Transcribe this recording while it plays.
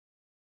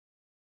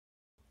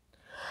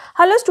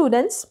Hello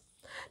students,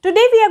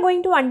 today we are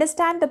going to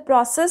understand the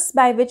process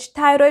by which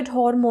thyroid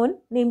hormone,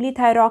 namely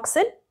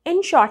thyroxine,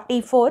 in short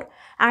T4,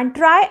 and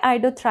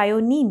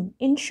tri-iodothyronine,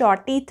 in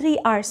short T3,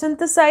 are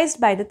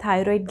synthesized by the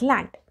thyroid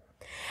gland.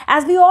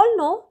 As we all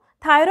know,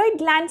 thyroid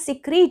gland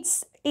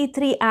secretes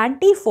T3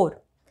 and T4.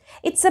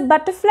 It's a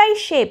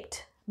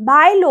butterfly-shaped,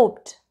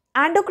 bilobed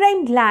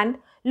endocrine gland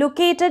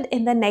located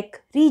in the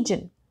neck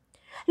region.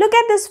 Look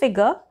at this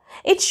figure.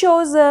 It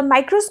shows a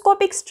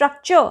microscopic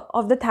structure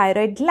of the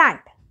thyroid gland.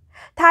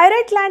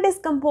 Thyroid gland is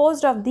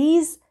composed of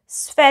these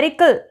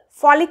spherical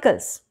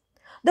follicles.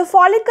 The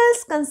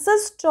follicles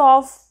consist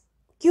of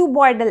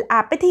cuboidal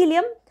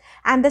epithelium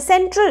and the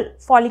central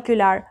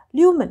follicular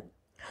lumen.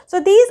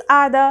 So these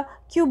are the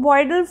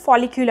cuboidal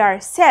follicular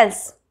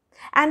cells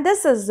and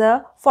this is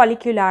the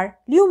follicular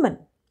lumen.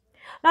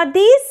 Now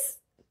these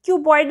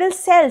cuboidal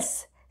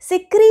cells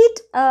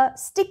secrete a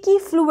sticky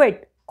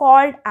fluid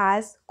called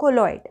as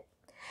colloid,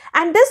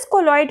 and this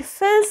colloid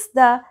fills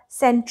the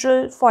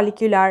central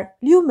follicular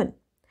lumen.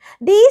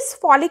 These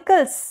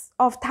follicles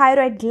of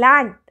thyroid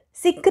gland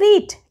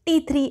secrete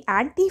T3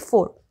 and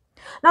T4.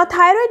 Now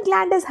thyroid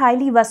gland is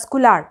highly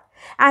vascular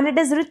and it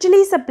is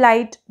richly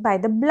supplied by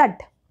the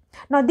blood.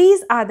 Now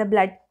these are the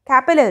blood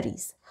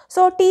capillaries.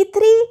 So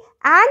T3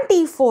 and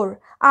T4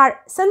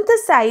 are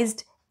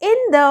synthesized in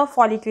the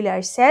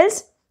follicular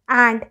cells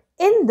and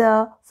in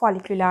the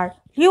follicular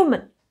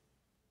lumen.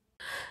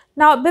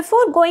 Now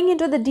before going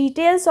into the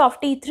details of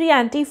T3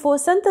 and T4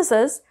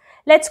 synthesis,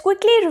 let's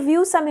quickly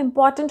review some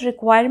important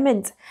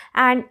requirements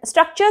and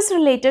structures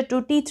related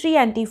to T3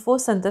 and T4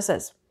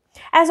 synthesis.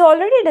 As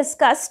already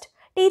discussed,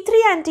 T3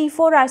 and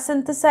T4 are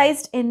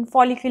synthesized in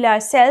follicular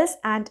cells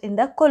and in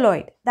the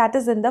colloid, that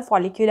is in the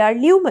follicular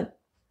lumen.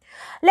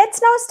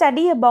 Let's now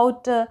study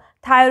about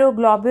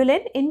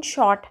thyroglobulin, in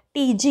short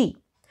TG.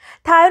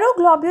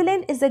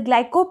 Thyroglobulin is a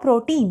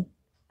glycoprotein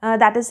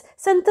that is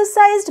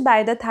synthesized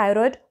by the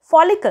thyroid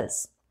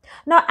follicles.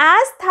 Now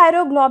as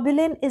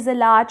thyroglobulin is a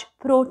large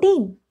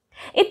protein,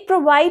 it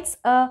provides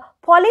a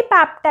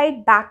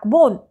polypeptide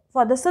backbone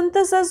for the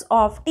synthesis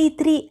of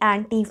T3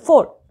 and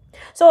T4.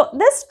 So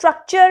this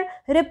structure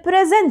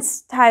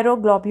represents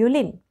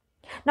thyroglobulin.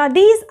 Now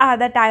these are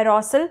the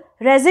tyrosyl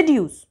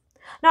residues.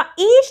 Now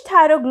each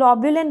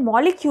thyroglobulin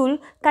molecule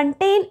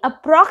contains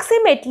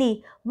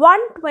approximately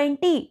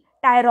 120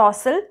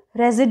 tyrosyl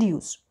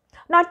residues.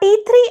 Now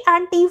T3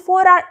 and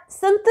T4 are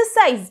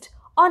synthesized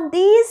on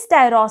these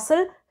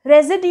tyrosyl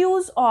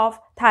residues of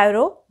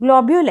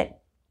thyroglobulin.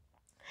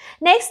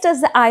 Next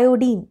is the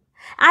iodine.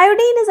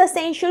 Iodine is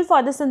essential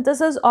for the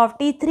synthesis of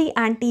T3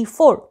 and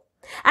T4,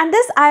 and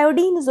this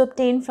iodine is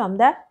obtained from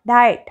the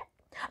diet.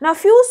 Now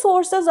few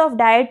sources of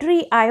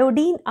dietary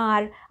iodine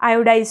are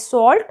iodized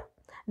salt,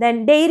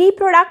 then dairy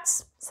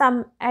products,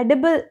 some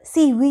edible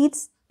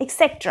seaweeds,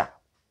 etc.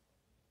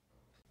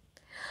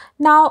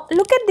 Now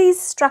look at these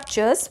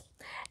structures.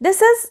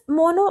 This is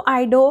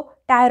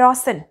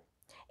monoiodotyrosine,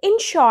 in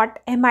short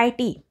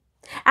MIT,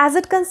 as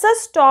it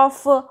consists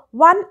of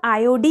one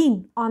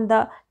iodine on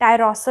the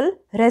tyrosyl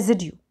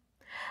residue.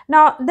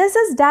 Now this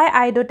is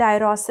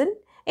diiodotyrosine,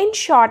 in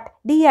short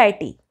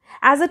DIT,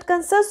 as it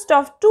consists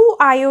of two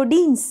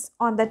iodines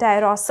on the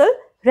tyrosyl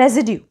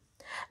residue.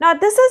 Now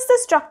this is the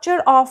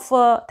structure of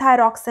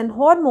thyroxine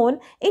hormone,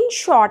 in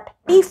short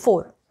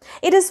T4.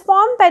 It is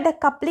formed by the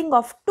coupling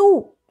of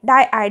two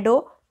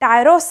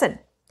diiodotyrosine.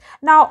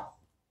 Now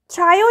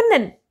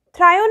threonine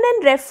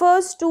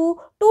refers to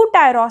two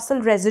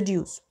tyrosyl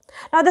residues.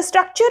 Now the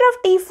structure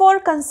of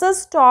T4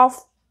 consists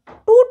of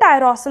two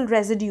tyrosyl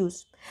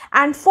residues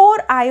and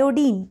 4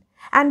 iodine,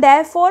 and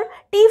therefore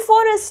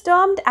T4 is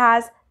termed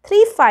as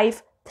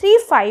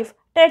 3,5,3,5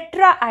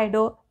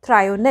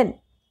 tetraiodothyronine.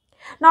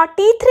 Now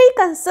T3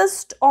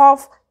 consists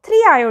of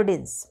 3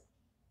 iodines,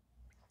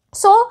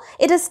 so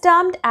it is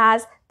termed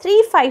as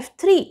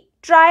 3,5,3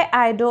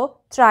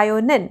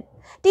 tri-iodothyronine.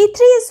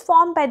 T3 is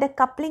formed by the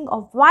coupling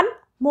of one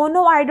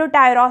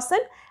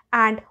monoiodotyrosine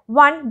and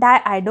one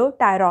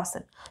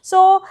diiodotyrosine.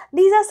 So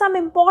these are some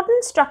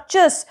important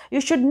structures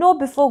you should know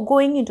before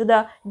going into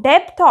the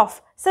depth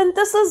of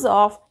synthesis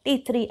of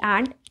T3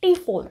 and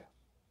T4.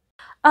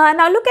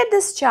 Now look at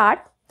this chart.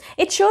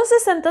 It shows the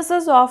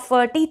synthesis of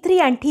T3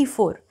 and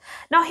T4.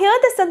 Now here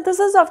the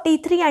synthesis of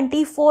T3 and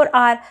T4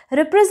 are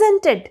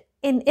represented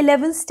in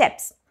 11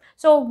 steps.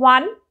 So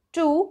 1,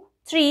 2,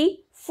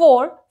 3,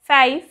 4,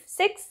 5,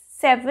 6,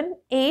 7,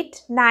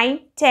 8, 9,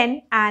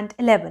 10 and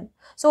 11.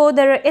 So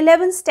there are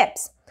 11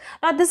 steps.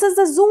 Now this is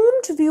the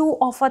zoomed view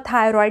of a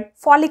thyroid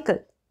follicle.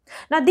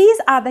 Now these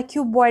are the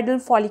cuboidal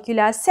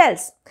follicular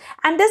cells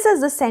and this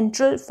is the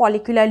central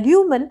follicular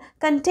lumen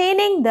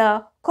containing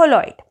the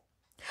colloid.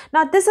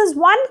 Now this is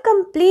one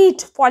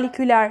complete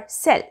follicular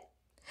cell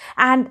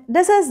and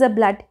this is the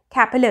blood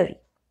capillary.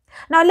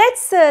 Now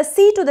let's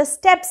see to the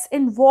steps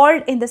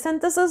involved in the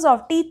synthesis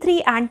of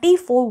T3 and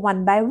T4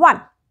 one by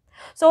one.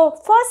 So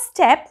first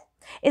step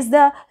is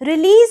the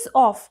release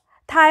of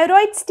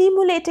thyroid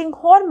stimulating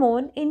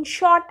hormone, in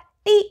short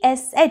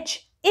TSH,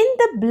 in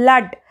the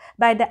blood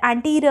by the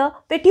anterior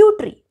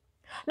pituitary.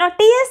 Now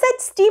TSH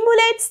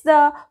stimulates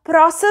the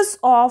process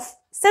of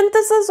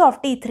synthesis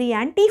of T3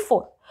 and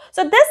T4.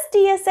 So this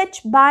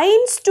TSH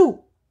binds to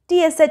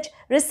TSH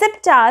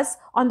receptors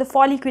on the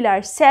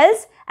follicular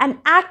cells and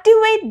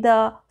activate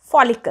the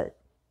follicle.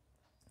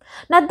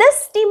 Now this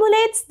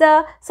stimulates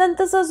the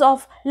synthesis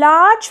of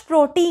large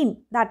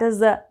protein, that is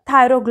the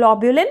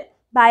thyroglobulin,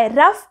 by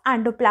rough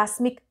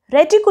endoplasmic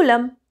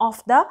reticulum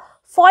of the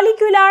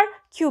follicular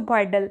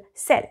cuboidal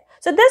cell.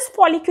 So this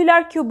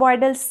follicular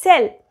cuboidal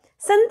cell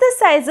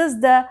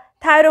synthesizes the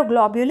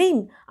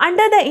thyroglobulin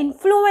under the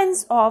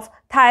influence of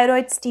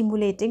thyroid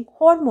stimulating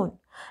hormone.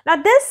 Now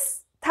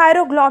this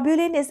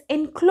thyroglobulin is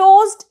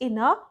enclosed in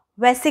a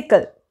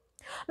vesicle.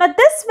 Now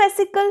this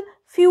vesicle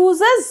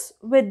fuses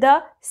with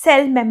the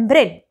cell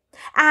membrane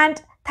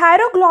and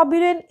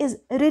thyroglobulin is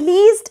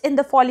released in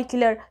the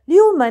follicular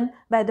lumen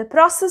by the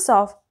process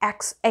of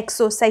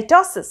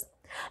exocytosis.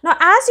 Now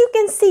as you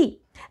can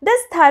see,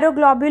 this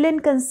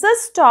thyroglobulin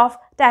consists of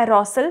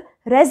tyrosyl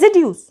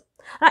residues.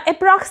 Now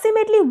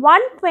approximately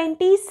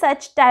 120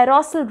 such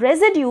tyrosyl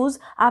residues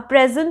are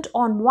present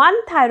on one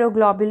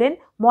thyroglobulin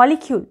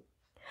molecule.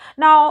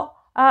 Now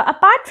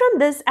apart from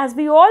this, as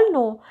we all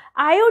know,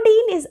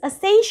 iodine is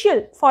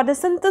essential for the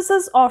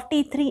synthesis of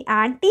T3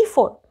 and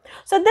T4.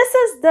 So this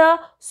is the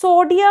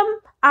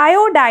sodium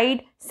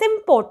iodide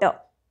symporter.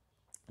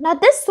 Now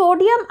this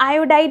sodium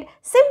iodide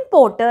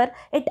symporter,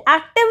 it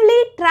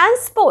actively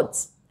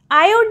transports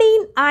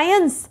iodine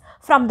ions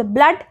from the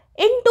blood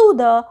into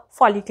the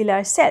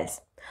follicular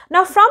cells.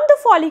 Now from the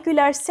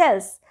follicular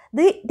cells,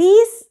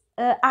 these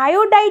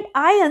iodide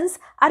ions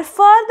are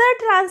further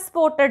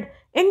transported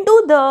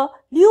into the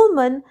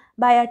lumen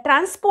by a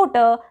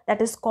transporter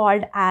that is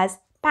called as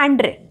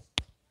pandrin.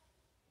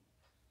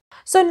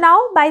 So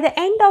now by the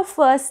end of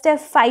step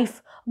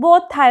 5,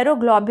 both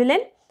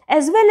thyroglobulin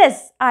as well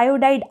as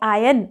iodide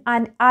ion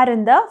are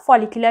in the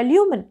follicular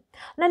lumen.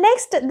 Now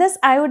next, this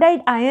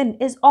iodide ion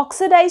is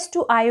oxidized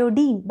to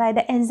iodine by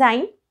the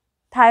enzyme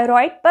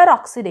thyroid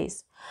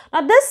peroxidase.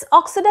 Now this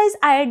oxidized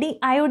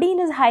iodine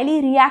is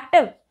highly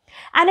reactive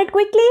and it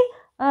quickly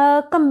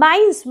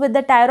combines with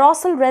the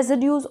tyrosyl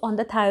residues on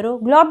the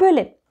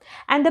thyroglobulin,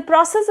 and the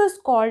process is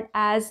called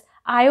as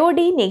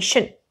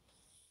iodination.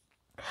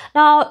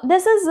 Now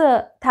this is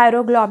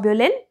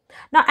thyroglobulin.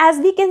 Now as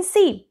we can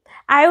see,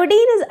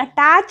 iodine is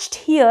attached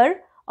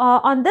here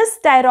on this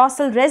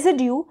tyrosyl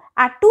residue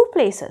at two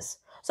places.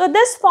 So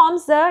this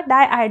forms the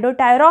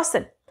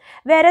di-iodotyrosine,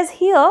 whereas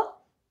here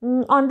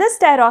on this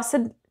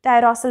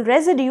tyrosyl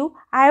residue,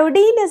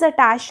 iodine is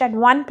attached at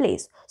one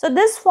place. So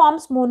this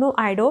forms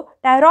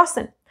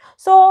monoiodotyrosine.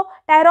 So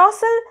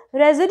tyrosyl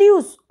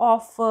residues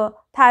of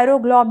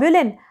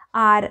thyroglobulin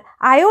are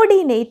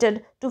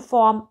iodinated to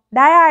form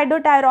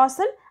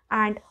di-iodotyrosine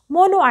and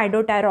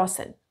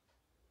monoiodotyrosine.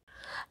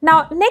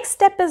 Now next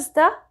step is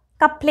the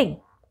coupling.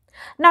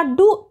 Now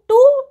two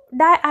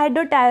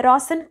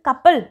di-iodotyrosine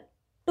couple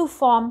to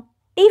form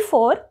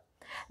T4,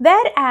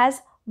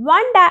 whereas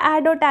one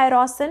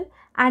di-iodotyrosine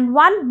and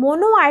one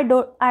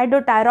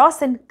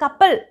monoiodotyrosine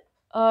couple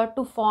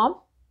to form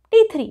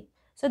T3.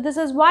 So this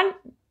is one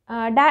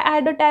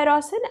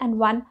di-iodotyrosine and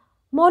one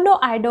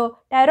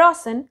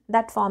monoiodotyrosine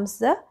that forms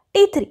the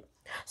T3.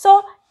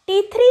 So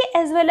T3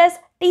 as well as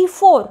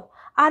T4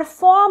 are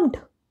formed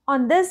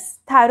on this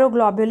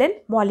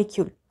thyroglobulin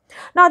molecule.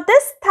 Now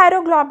this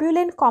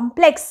thyroglobulin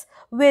complex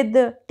with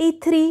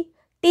T3,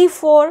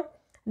 T4,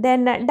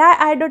 then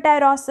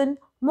di-iodotyrosine,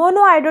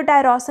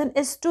 monoiodotyrosine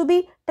is to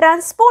be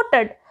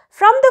transported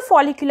from the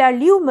follicular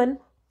lumen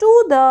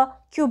to the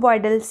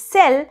cuboidal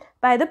cell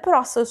by the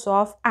process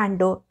of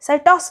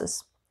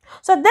endocytosis.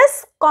 So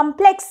this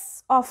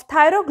complex of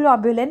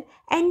thyroglobulin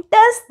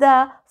enters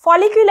the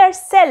follicular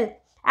cell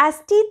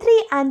as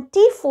T3 and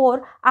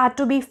T4 are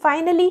to be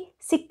finally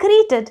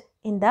secreted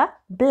in the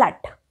blood.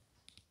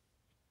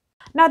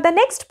 Now the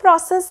next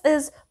process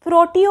is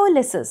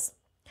proteolysis.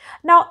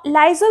 Now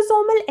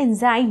lysosomal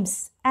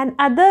enzymes and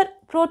other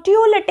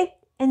proteolytic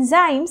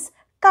enzymes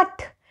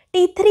cut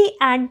T3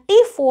 and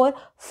T4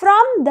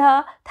 from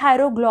the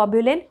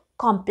thyroglobulin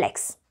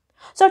complex.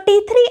 So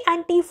T3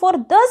 and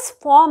T4 thus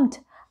formed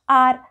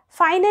are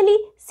finally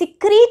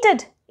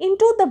secreted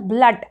into the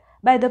blood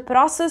by the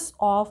process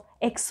of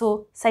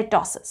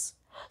exocytosis.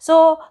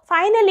 So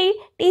finally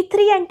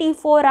T3 and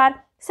T4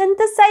 are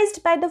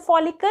synthesized by the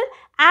follicle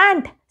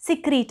and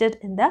secreted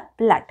in the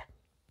blood.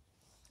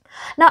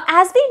 Now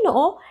as we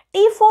know,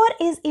 T4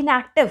 is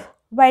inactive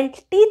while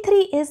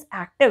T3 is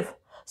active.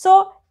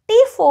 So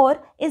T4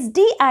 is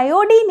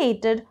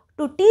deiodinated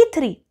to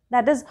T3,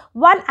 that is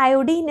one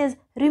iodine is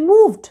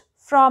removed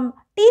from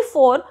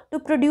T4 to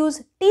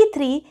produce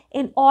T3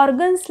 in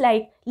organs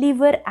like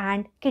liver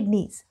and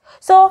kidneys.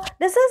 So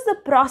this is the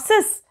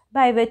process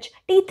by which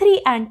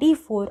T3 and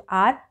T4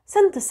 are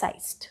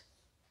synthesized.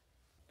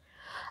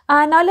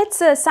 Now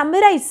let's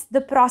summarize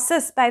the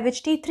process by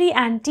which T3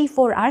 and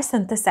T4 are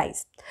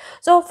synthesized.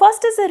 So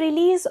first is the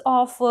release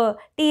of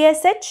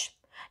TSH.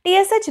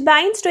 TSH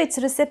binds to its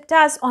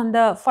receptors on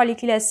the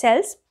follicular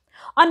cells.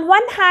 On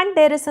one hand,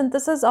 there is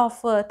synthesis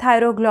of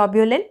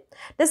thyroglobulin.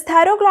 This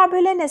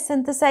thyroglobulin is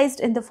synthesized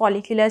in the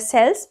follicular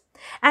cells,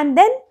 and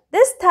then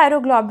this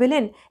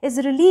thyroglobulin is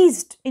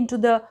released into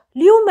the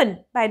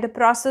lumen by the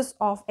process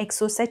of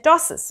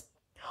exocytosis.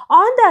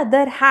 On the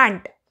other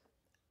hand,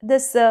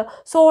 this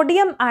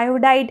sodium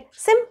iodide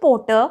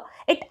symporter,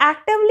 it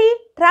actively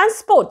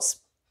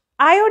transports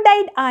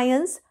iodide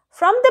ions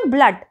from the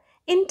blood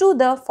into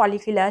the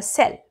follicular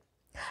cell.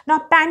 Now,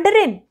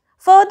 pandering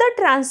further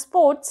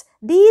transports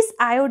these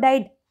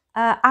iodide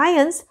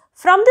ions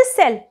from the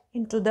cell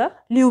into the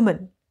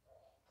lumen.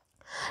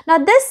 Now,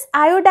 this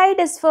iodide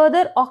is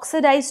further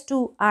oxidized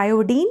to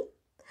iodine.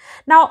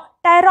 Now,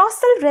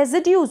 tyrosyl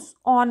residues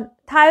on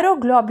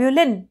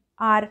thyroglobulin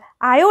are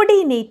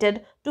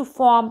iodinated to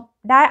form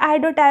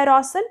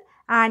diiodotyrosine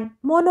and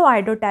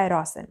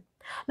monoiodotyrosine.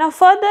 Now,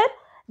 further,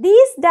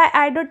 these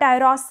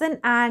diiodotyrosine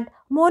and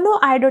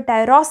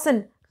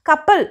monoiodotyrosine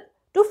couple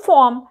to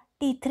form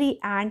T3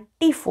 and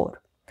T4.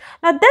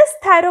 Now, this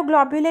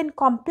thyroglobulin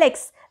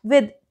complex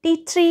with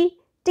T3,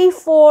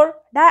 T4,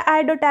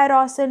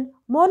 diiodotyrosine,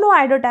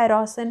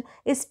 monoiodotyrosine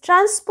is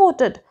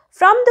transported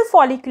from the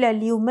follicular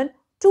lumen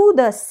to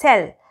the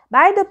cell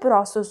by the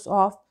process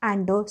of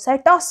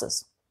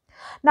endocytosis.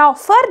 Now,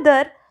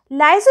 further,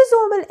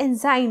 lysosomal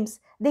enzymes,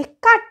 they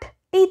cut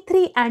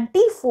T3 and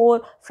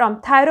T4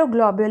 from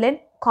thyroglobulin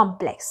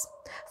complex.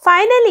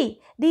 Finally,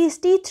 these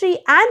T3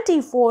 and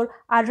T4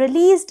 are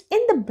released in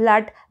the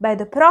blood by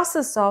the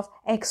process of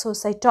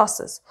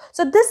exocytosis.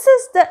 So, this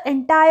is the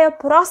entire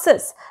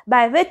process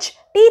by which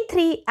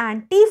T3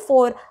 and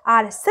T4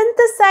 are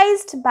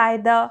synthesized by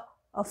the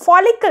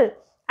follicle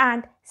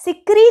and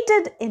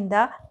secreted in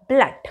the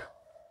blood.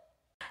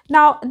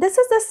 Now, this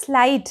is the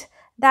slide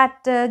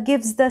that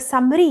gives the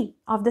summary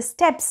of the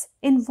steps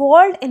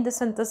involved in the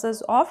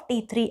synthesis of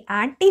T3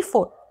 and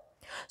T4.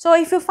 So,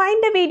 if you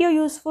find the video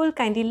useful,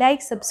 kindly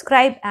like,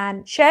 subscribe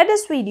and share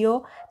this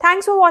video.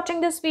 Thanks for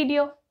watching this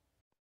video.